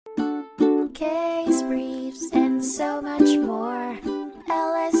case briefs, and so much more.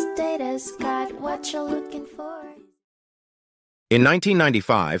 LSData's got what you're looking for. In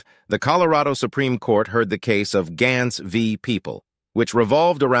 1995, the Colorado Supreme Court heard the case of Gansz v. People, which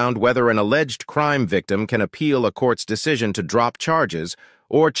revolved around whether an alleged crime victim can appeal a court's decision to drop charges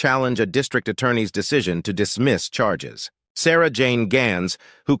or challenge a district attorney's decision to dismiss charges. Sarah Jane Gansz,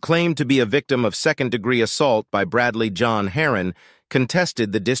 who claimed to be a victim of second-degree assault by Bradley John Herron,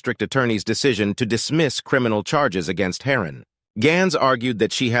 contested the district attorney's decision to dismiss criminal charges against Herron. Gansz argued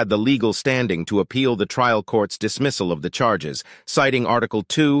that she had the legal standing to appeal the trial court's dismissal of the charges, citing Article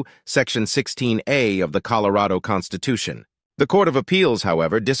 2, Section 16A of the Colorado Constitution. The Court of Appeals,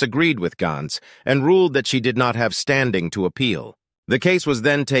 however, disagreed with Gansz and ruled that she did not have standing to appeal. The case was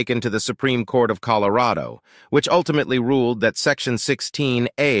then taken to the Supreme Court of Colorado, which ultimately ruled that Section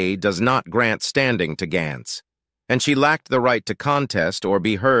 16A does not grant standing to Gansz, and she lacked the right to contest or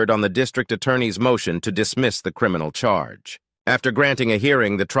be heard on the district attorney's motion to dismiss the criminal charge. After granting a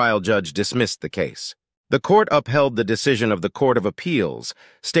hearing, the trial judge dismissed the case. The court upheld the decision of the Court of Appeals,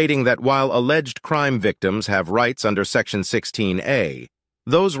 stating that while alleged crime victims have rights under Section 16A,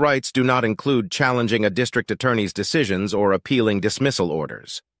 those rights do not include challenging a district attorney's decisions or appealing dismissal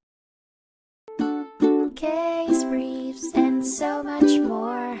orders. Case briefs, and so much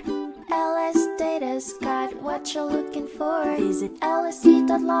more. LSData's got what you're looking for. Visit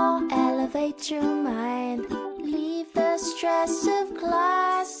lsd.law, elevate your mind. Leave the stress of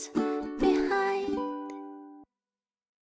class.